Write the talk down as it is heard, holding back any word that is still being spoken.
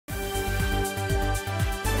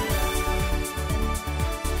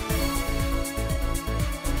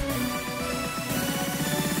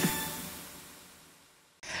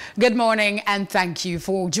Good morning and thank you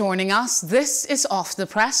for joining us. This is Off the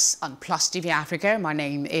Press on Plus TV Africa. My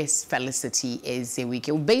name is Felicity Ezewuike.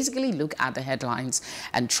 We'll basically look at the headlines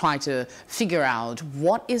and try to figure out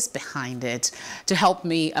what is behind it. To help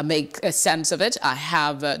me make a sense of it, I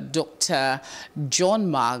have Dr.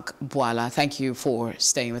 John Mark Bwala. Thank you for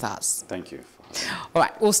staying with us. Thank you. All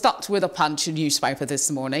right, we'll start with a Punch newspaper this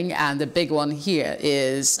morning, and the big one here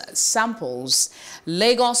is samples.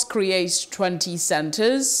 Lagos creates 20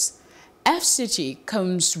 centers. FCT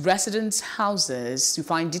combs residents' houses. You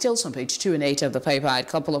find details on page 2 and 8 of the paper. A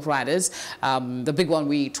couple of writers. The big one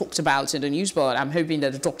we talked about in the news, but I'm hoping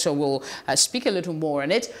that the doctor will speak a little more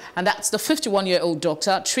on it. And that's the 51-year-old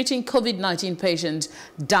doctor treating COVID-19 patient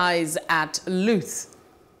dies at LUTH.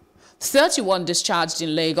 31 discharged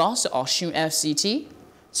in Lagos, Osun FCT.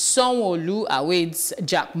 Sanwo-Olu awaits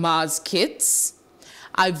Jack Ma's kits.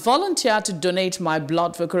 I volunteer to donate my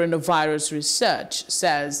blood for coronavirus research,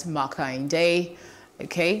 says Makinde.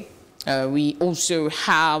 Okay. We also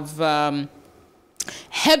have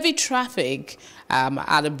heavy traffic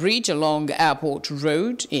at a bridge along Airport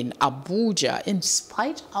Road in Abuja. In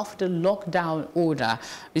spite of the lockdown order,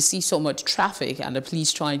 we see so much traffic and the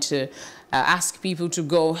police trying to ask people to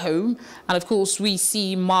go home. And of course, we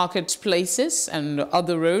see marketplaces and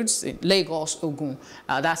other roads in Lagos, Ogun.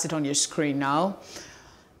 That's it on your screen now.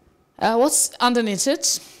 What's underneath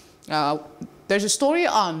it? There's a story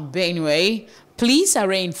on Benue. Police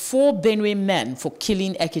arraign 4 Benue men for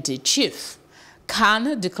killing Ekiti chief.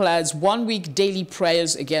 Khan declares 1-week daily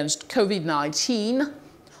prayers against COVID-19.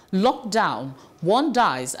 Lockdown. 1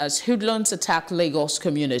 dies as hoodlums attack Lagos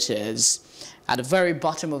communities. At the very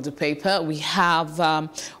bottom of the paper, we have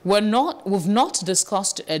we've not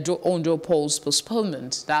discussed Ondo polls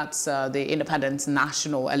postponement. That's the Independent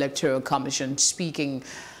National Electoral Commission speaking.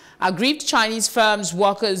 Aggrieved Chinese firms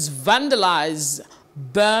workers vandalize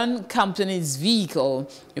burn company's vehicle.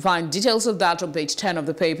 You find details of that on page 10 of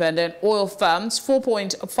the paper. And then oil firms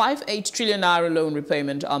 4.58 trillion naira loan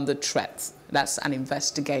repayment on the threat. That's an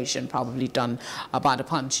investigation probably done by the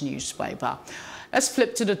Punch newspaper. Let's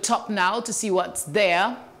flip to the top now to see what's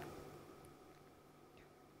there.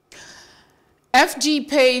 FG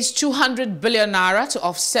pays 200 billion naira to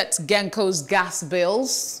offset Genco's gas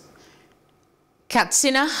bills.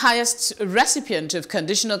 Katsina, highest recipient of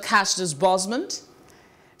conditional cash disbursement.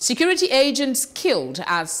 Security agents killed.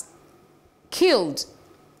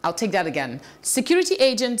 I'll take that again. Security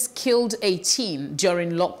agents killed 18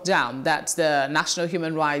 during lockdown. That's the National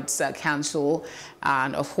Human Rights Council.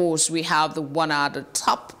 And of course, we have the one at the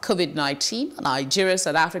top, COVID-19. Nigeria,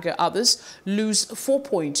 South Africa, others lose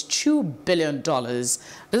 $4.2 billion. This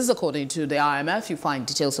is according to the IMF. You find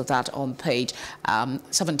details of that on page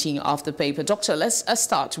 17 of the paper. Doctor, let's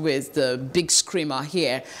start with the big screamer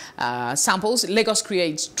here. Samples. Lagos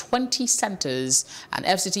creates 20 centers and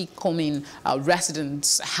FCT combing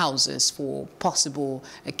residents' houses for possible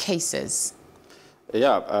cases.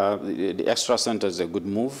 Yeah, the extra center is a good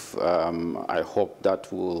move. I hope that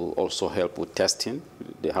will also help with testing.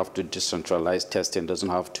 They have to decentralize testing. It doesn't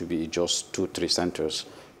have to be just 2-3 centers.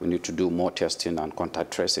 We need to do more testing and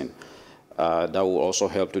contact tracing. That will also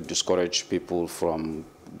help to discourage people from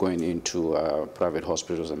going into private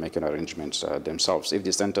hospitals and making arrangements themselves. If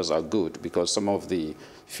the centers are good, because some of the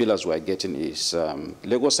feelers we're getting is,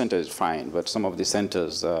 Lagos Center is fine, but some of the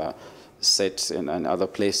centers set in other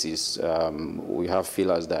places, we have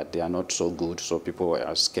feelers that they are not so good, so people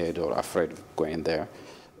are scared or afraid of going there.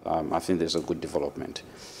 I think there's a good development.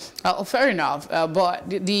 Fair enough, but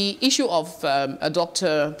the issue of a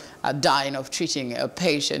doctor dying of treating a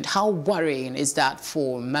patient, how worrying is that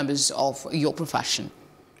for members of your profession?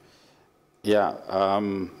 Yeah,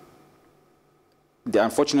 the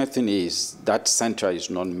unfortunate thing is that center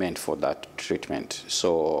is not meant for that treatment,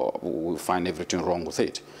 so we'll find everything wrong with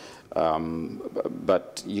it.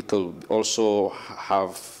 But you could also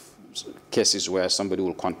have cases where somebody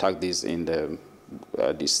will contact this in the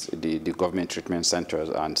government treatment centers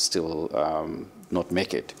and still not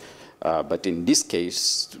make it. But in this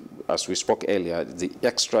case, as we spoke earlier, the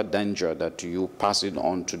extra danger that you pass it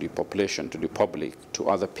on to the population, to the public, to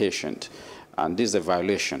other patients, and this is a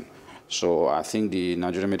violation. So I think the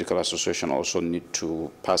Nigerian Medical Association also need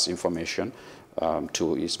to pass information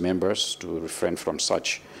to its members to refrain from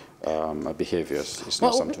such behaviors. It's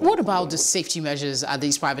not something what about the safety measures at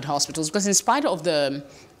these private hospitals? Because in spite of the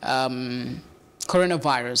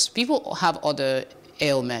coronavirus, people have other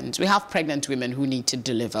ailments. We have pregnant women who need to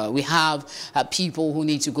deliver. We have people who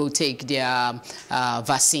need to go take their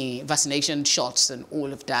vaccination shots and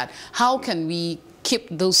all of that. How can we keep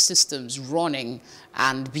those systems running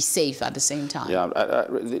and be safe at the same time? Yeah,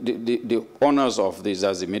 the owners of these,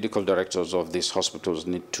 as the medical directors of these hospitals,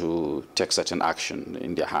 need to take certain action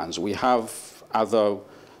in their hands. We have other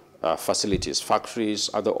facilities, factories,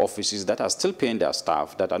 other offices that are still paying their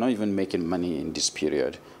staff, that are not even making money in this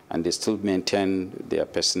period, and they still maintain their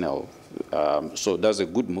personnel. So that's a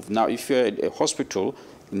good move. Now, if you're a hospital,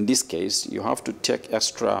 in this case, you have to take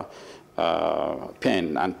extra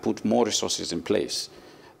pen and put more resources in place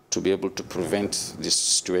to be able to prevent this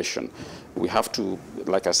situation. We have to,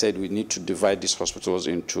 like I said, we need to divide these hospitals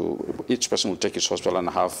into, each person will take his hospital and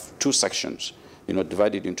have 2 sections,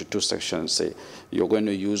 divide it into 2 sections. Say you're going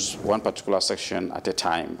to use one particular section at a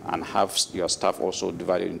time, and have your staff also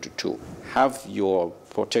divided into 2. Have your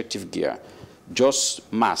protective gear.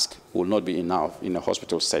 Just mask will not be enough in a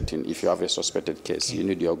hospital setting if you have a suspected case. Okay. You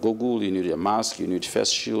need your goggle, you need your mask, you need face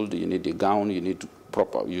shield, you need the gown, you need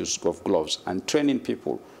proper use of gloves, and training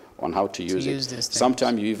people on how to use it.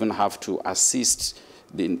 Sometimes you even have to assist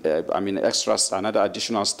the, another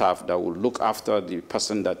additional staff that will look after the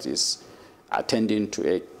person that is attending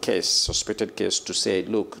to a case, suspected case, to say,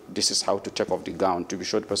 look, this is how to take off the gown, to be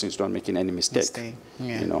sure the person is not making any mistake.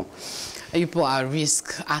 Yeah. People are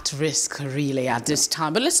at risk, really, at this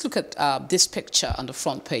time. But let's look at this picture on the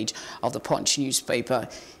front page of the Punch newspaper.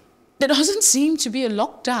 There doesn't seem to be a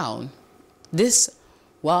lockdown. This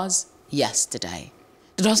was yesterday.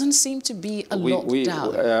 There doesn't seem to be a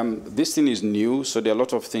lockdown. This thing is new, so there are a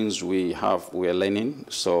lot of things we're learning.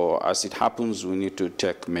 So as it happens, we need to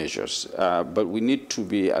take measures. But we need to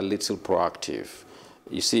be a little proactive.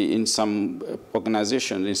 You see, in some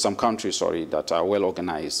organizations, in some countries, that are well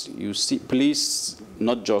organized, you see police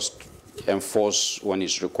not just enforce when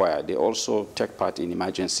it's required, they also take part in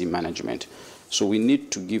emergency management. So we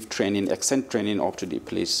need to give training, extend training up to the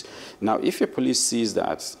police. Now, if a police sees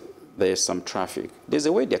that there's some traffic, there's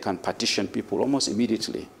a way they can partition people almost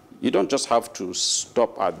immediately. You don't just have to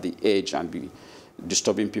stop at the edge and be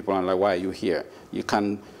disturbing people and like, why are you here? You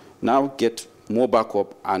can now get more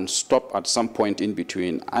backup and stop at some point in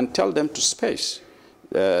between and tell them to space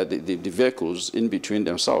the vehicles in between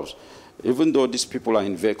themselves. Even though these people are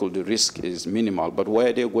in vehicle, the risk is minimal, but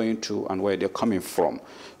where they're going to and where they're coming from.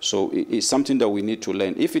 So it's something that we need to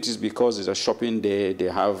learn. If it is because it's a shopping day, they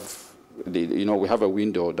have, we have a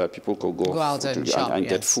window that people could go out and shop, and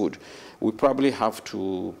get food. We probably have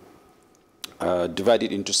to divide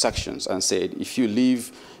it into sections and say, if you live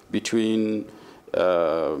between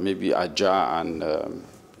maybe Aja and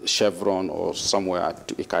Chevron or somewhere at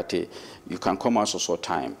Ikate, you can come out also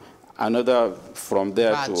time. Another from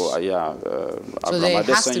there to so there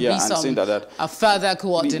has to be some a further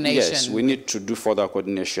coordination. Yes, we need to do further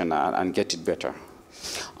coordination and get it better.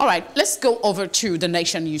 All right, let's go over to the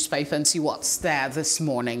Nation newspaper and see what's there this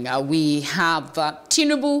morning. We have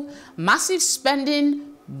Tinubu, massive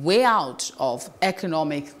spending, way out of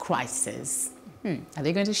economic crisis. Are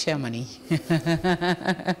they going to share money? All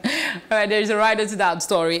right, there's a writer to that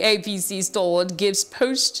story. APC stalwart gives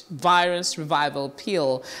post-virus revival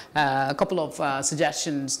appeal. A couple of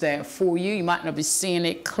suggestions there for you. You might not be seeing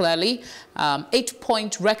it clearly.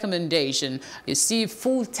 8-point recommendation. You see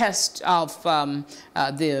full text of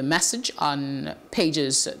the message on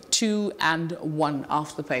pages 2 and 1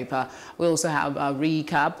 of the paper. We also have a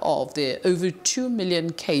recap of the over 2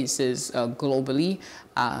 million cases globally,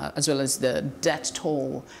 as well as the death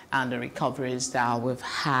toll and the recoveries that we've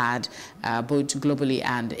had both globally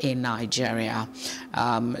and in Nigeria.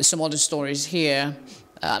 Some other stories here.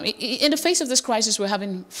 In the face of this crisis, we're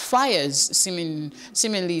having fires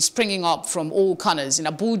seemingly springing up from all corners. In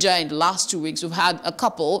Abuja, in the last 2 weeks, we've had a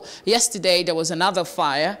couple. Yesterday, there was another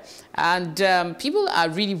fire. And people are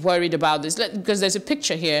really worried about this because there's a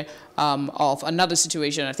picture here of another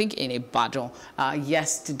situation, I think in Ibadan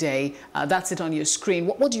yesterday. That's it on your screen.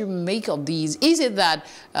 What do you make of these? Is it that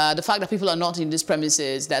the fact that people are not in these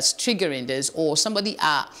premises that's triggering this, or some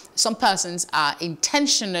persons are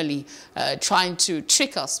intentionally trying to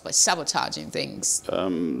trick us by sabotaging things?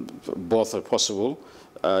 Both are possible.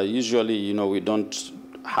 Usually, we don't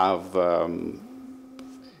have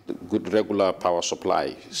good regular power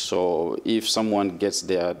supply. So if someone gets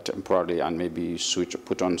there temporarily and maybe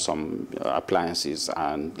put on some appliances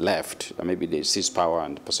and left, maybe they seized power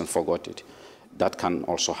and the person forgot it, that can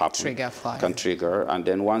also happen. Trigger fire. Can trigger. And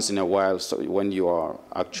then once in a while, so when you are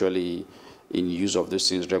actually in use of these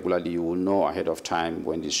things regularly, you will know ahead of time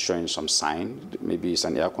when it's showing some sign. Maybe it's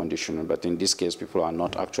an air conditioner, but in this case, people are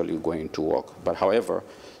not actually going to work. But however,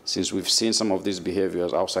 since we've seen some of these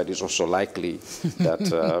behaviors outside, it's also likely that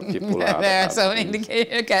people are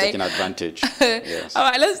taking advantage. Yes. All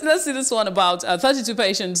right, let's see this one about 32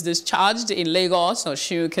 patients discharged in Lagos,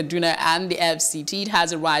 Osun, Kaduna, and the FCT. It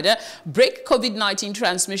has a rider. Break COVID-19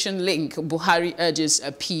 transmission link. Buhari urges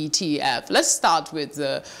a PTF. Let's start with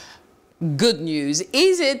the good news.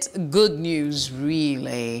 Is it good news,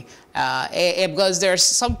 really? Because there are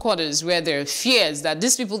some quarters where there are fears that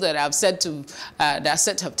these people that are said to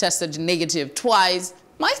have tested negative twice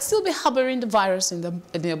might still be harboring the virus in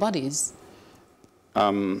their bodies.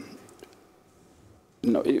 No,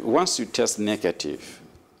 once you test negative,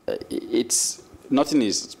 nothing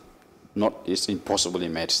is impossible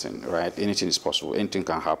in medicine, right? Anything is possible. Anything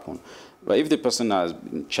can happen. But if the person has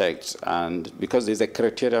been checked, and because there's a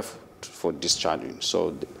criteria for discharging,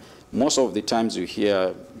 so most of the times you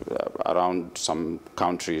hear around some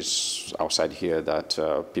countries outside here that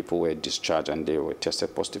people were discharged and they were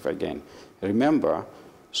tested positive again. Remember,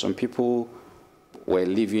 some people were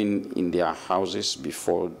living in their houses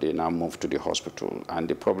before they now moved to the hospital, and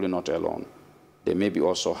they're probably not alone. They maybe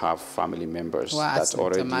also have family members that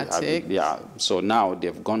already have, yeah. So now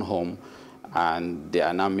they've gone home and they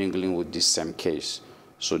are now mingling with this same case.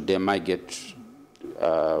 So they might get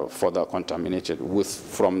further contaminated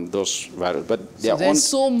from those viruses. But so there's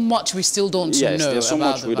so much we still don't know. Yes, there's so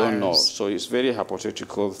about much we don't know. So it's very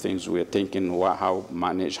hypothetical things we're thinking, how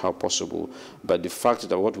manage, how possible. But the fact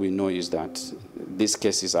that what we know is that these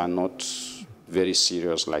cases are not very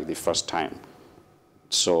serious like the first time.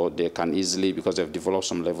 So they can easily, because they've developed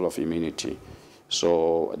some level of immunity.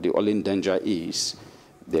 So the only danger is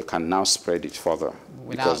they can now spread it further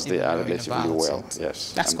because they are relatively well.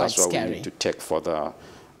 Yes, that's quite why scary. we need to take further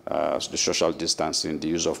the social distancing, the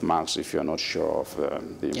use of masks if you're not sure of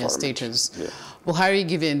the environment. Status. Yeah. Buhari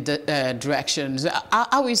giving directions.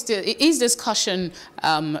 Are we still? Is discussion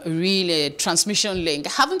really a transmission link?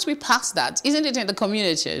 Haven't we passed that? Isn't it in the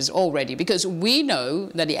communities already? Because we know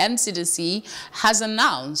that the NCDC has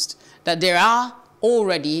announced that there are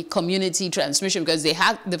already community transmission, because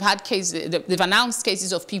they've announced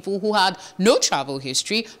cases of people who had no travel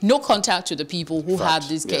history, no contact with the people who had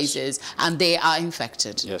these cases, and they are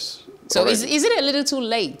infected. Yes. So is it a little too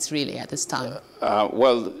late, really, at this time?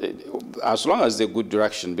 Well, as long as they're good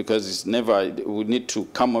direction, because it's never, we need to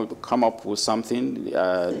come up with something,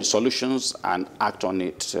 solutions, and act on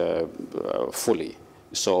it fully.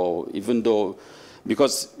 So even though,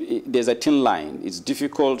 because there's a thin line, it's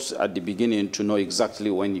difficult at the beginning to know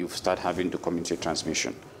exactly when you start having the community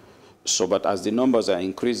transmission. So, but as the numbers are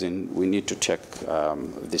increasing, we need to take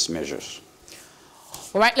these measures.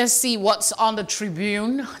 All right, let's see what's on the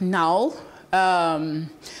Tribune now.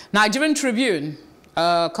 Nigerian Tribune,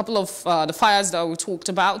 a couple of the fires that we talked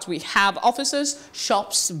about. We have officers'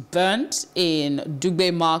 shops burnt in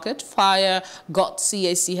Dugbe Market. Fire got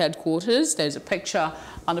CAC headquarters. There's a picture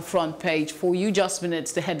on the front page for you. Just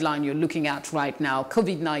minutes, the headline you're looking at right now.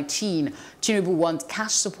 COVID-19, Tinubu wants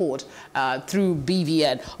cash support through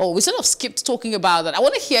BVN. Oh, we sort of skipped talking about that. I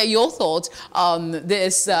want to hear your thoughts on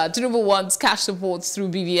this. Tinubu wants cash support through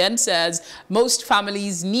BVN, says most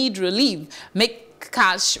families need relief. Make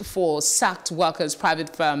cash for sacked workers,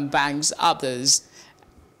 private firm, banks, others.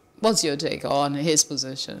 What's your take on his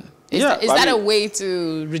position? Is that a way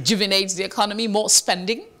to rejuvenate the economy, more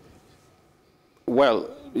spending? Well,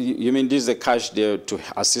 you mean this is the cash there to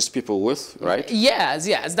assist people with, right? Yes,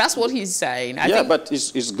 that's what he's saying. I think but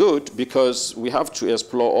it's good because we have to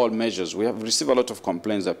explore all measures. We have received a lot of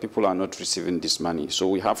complaints that people are not receiving this money. So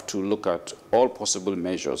we have to look at all possible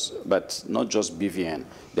measures, but not just BVN.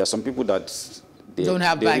 There are some people that don't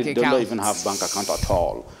have bank accounts. They don't even have bank account at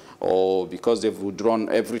all. Or because they've withdrawn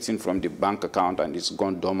everything from the bank account and it's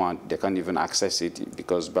gone dormant, they can't even access it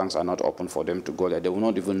because banks are not open for them to go there. They will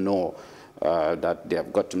not even know that they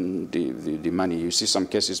have gotten the money. You see some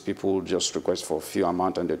cases, people just request for a few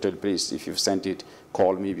amount and they tell, please, if you've sent it,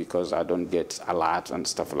 call me because I don't get alert and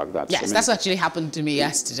stuff like that. Yes, so that's actually happened to me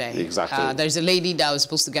yesterday. Exactly. There's a lady that was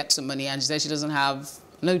supposed to get some money and she said she doesn't have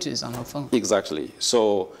notice on her phone. Exactly.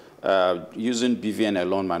 So using BVN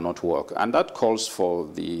alone might not work. And that calls for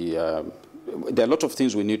there are a lot of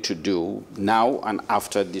things we need to do now and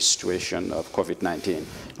after this situation of COVID-19.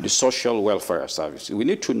 The social welfare service. We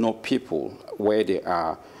need to know people where they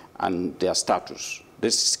are and their status.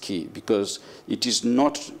 This is key because it is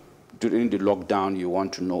not during the lockdown you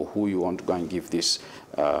want to know who you want to go and give this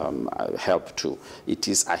help to. It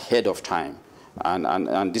is ahead of time.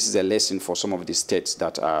 And this is a lesson for some of the states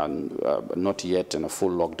that are not yet in a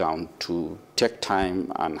full lockdown to take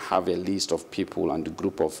time and have a list of people and a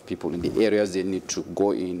group of people in the areas they need to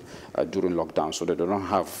go in during lockdown so that they don't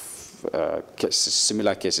have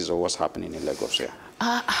similar cases of what's happening in Lagos here.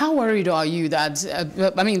 How worried are you that,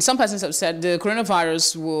 I mean, some persons have said the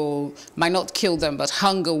coronavirus might not kill them, but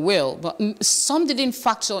hunger will. But some didn't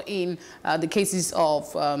factor in the cases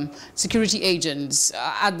of security agents.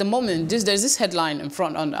 At the moment, there's this headline in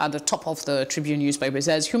front at the top of the Tribune newspaper. It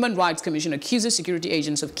says, Human Rights Commission accuses security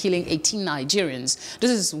agents of killing 18 Nigerians. This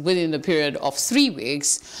is within the period of 3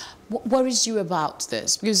 weeks. What worries you about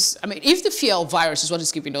this? Because, I mean, if the fear of virus is what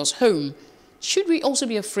is keeping us home, should we also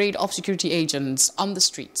be afraid of security agents on the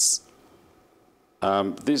streets?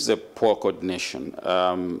 This is a poor coordination.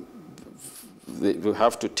 We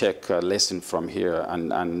have to take a lesson from here,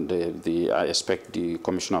 and I expect the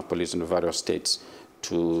Commissioner of Police in the various states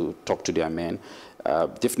to talk to their men.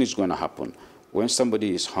 Definitely it's going to happen. When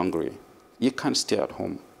somebody is hungry, you can't stay at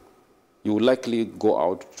home. You will likely go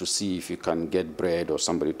out to see if you can get bread or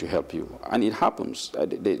somebody to help you. And it happens.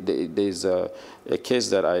 There's a case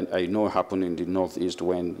that I know happened in the Northeast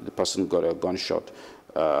when the person got a gunshot.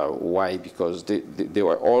 Why? Because they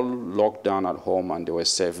were all locked down at home and they were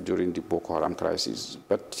safe during the Boko Haram crisis.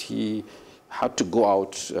 But he had to go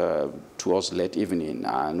out towards late evening.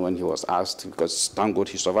 And when he was asked, because thank God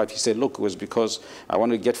he survived, he said, look, it was because I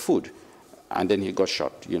wanted to get food. And then he got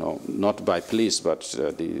shot, you know, not by police, but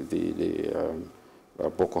the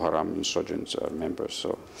Boko Haram insurgents members.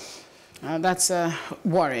 So that's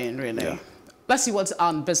worrying, really. Yeah. Let's see what's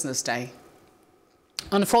on Business Day.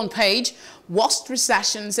 On the front page, worst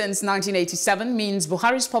recession since 1987 means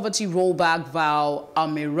Buhari's poverty rollback vow a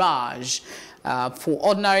mirage. For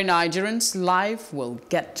ordinary Nigerians, life will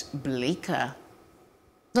get bleaker.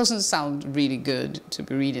 Doesn't sound really good to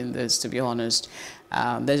be reading this, to be honest.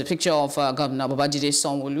 There's a picture of Governor Babajide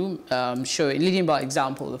Sanwo-Olu leading by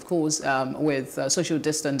example, of course, with social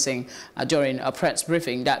distancing during a press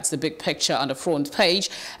briefing. That's the big picture on the front page.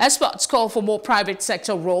 Experts call for more private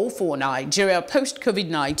sector role for Nigeria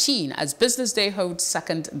post-COVID-19 as Business Day holds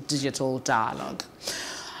second digital dialogue.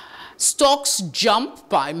 Stocks jump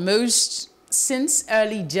by most since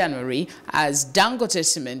early January as Dangote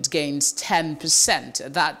Cement gains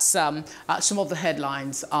 10%. That's some of the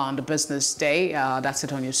headlines on the Business Day. That's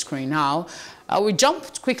it on your screen now. We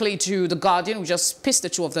jumped quickly to The Guardian. We just pieced the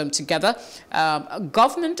two of them together.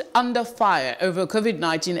 Government under fire over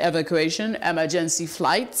COVID-19 evacuation, emergency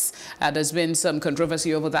flights. There's been some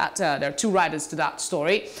controversy over that. There are two riders to that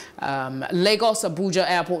story. Lagos, Abuja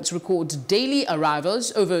airports record daily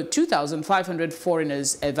arrivals. Over 2,500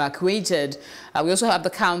 foreigners evacuated. We also have the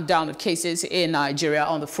countdown of cases in Nigeria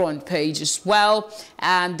on the front page as well.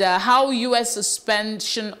 And how U.S.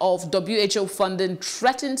 suspension of WHO funding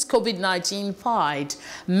threatens COVID-19 fight.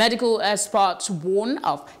 Medical experts warn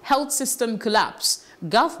of health system collapse.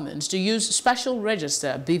 Government to use special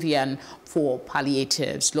register BVN for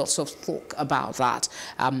palliatives. Lots of talk about that.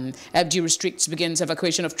 FG restricts begins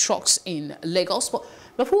evacuation of trucks in Lagos. But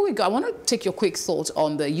before we go, I want to take your quick thoughts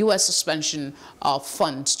on the U.S. suspension of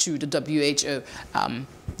funds to the WHO.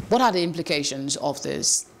 What are the implications of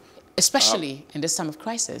this, especially in this time of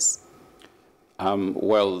crisis?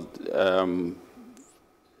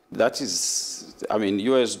 That is, I mean,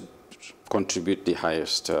 U.S. contribute the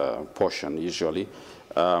highest portion usually.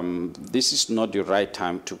 This is not the right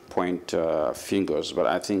time to point fingers, but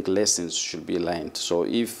I think lessons should be learned. So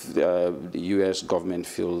if the U.S. government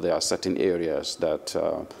feel there are certain areas that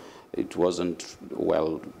it wasn't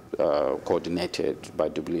well coordinated by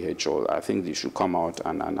WHO, I think they should come out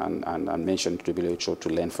and mention to WHO to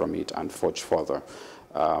learn from it and forge further.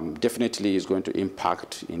 Definitely is going to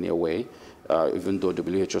impact in a way. Even though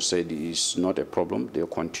WHO said it's not a problem, they'll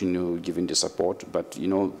continue giving the support. But, you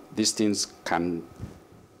know, these things can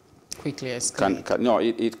quickly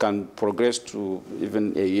escalate. It can progress to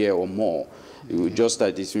even a year or more. Just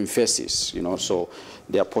that it's in phases, you know. So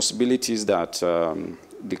there are possibilities that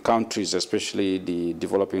the countries, especially the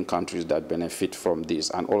developing countries that benefit from this,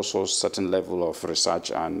 and also certain level of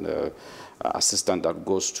research and assistance that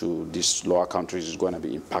goes to these lower countries is going to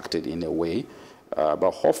be impacted in a way.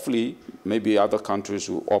 But hopefully, maybe other countries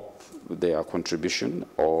will up their contribution,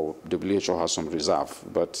 or WHO has some reserve.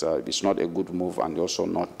 But it's not a good move and also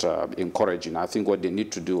not encouraging. I think what they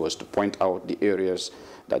need to do was to point out the areas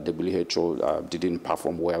that WHO didn't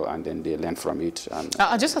perform well, and then they learn from it. And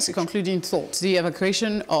just as a concluding thought, the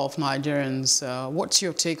evacuation of Nigerians, what's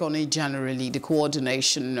your take on it generally? The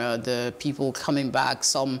coordination, the people coming back,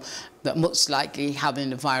 some that most likely having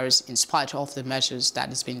the virus in spite of the measures that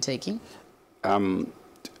has been taken?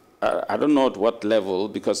 I don't know at what level,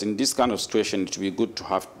 because in this kind of situation, it would be good to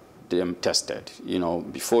have them tested. You know,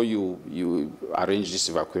 before you arrange this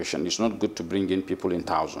evacuation, it's not good to bring in people in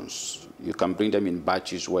thousands. You can bring them in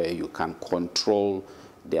batches where you can control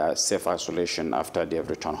their self-isolation after they have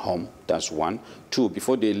returned home. That's one. Two,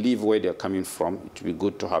 before they leave where they're coming from, it would be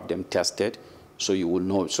good to have them tested so you will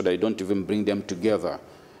know, so they don't even bring them together,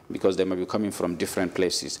 because they might be coming from different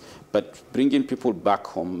places. But bringing people back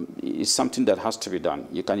home is something that has to be done.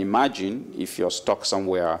 You can imagine if you're stuck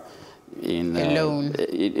somewhere in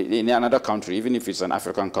another country, even if it's an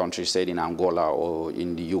African country, say in Angola or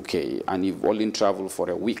in the UK, and you've only traveled for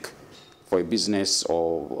a week for a business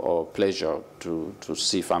or pleasure to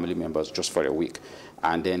see family members just for a week,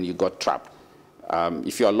 and then you got trapped.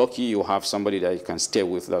 If you're lucky, you have somebody that you can stay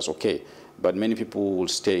with, that's okay. But many people will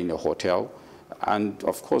stay in a hotel, and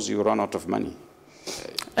of course you run out of money.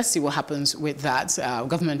 Let's see what happens with that.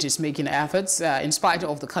 Government is making efforts. In spite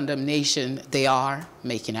of the condemnation, they are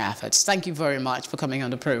making efforts. Thank you very much for coming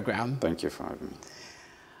on the program. Thank you for having me.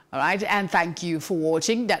 All right, and thank you for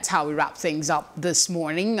watching. That's how we wrap things up this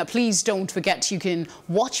morning. Please don't forget you can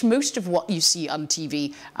watch most of what you see on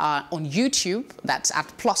TV on YouTube. That's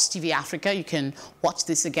at Plus TV Africa. You can watch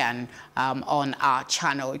this again on our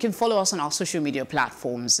channel. You can follow us on our social media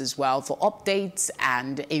platforms as well for updates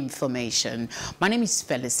and information. My name is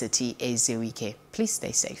Felicity Ezewuike. Please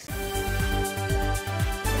stay safe.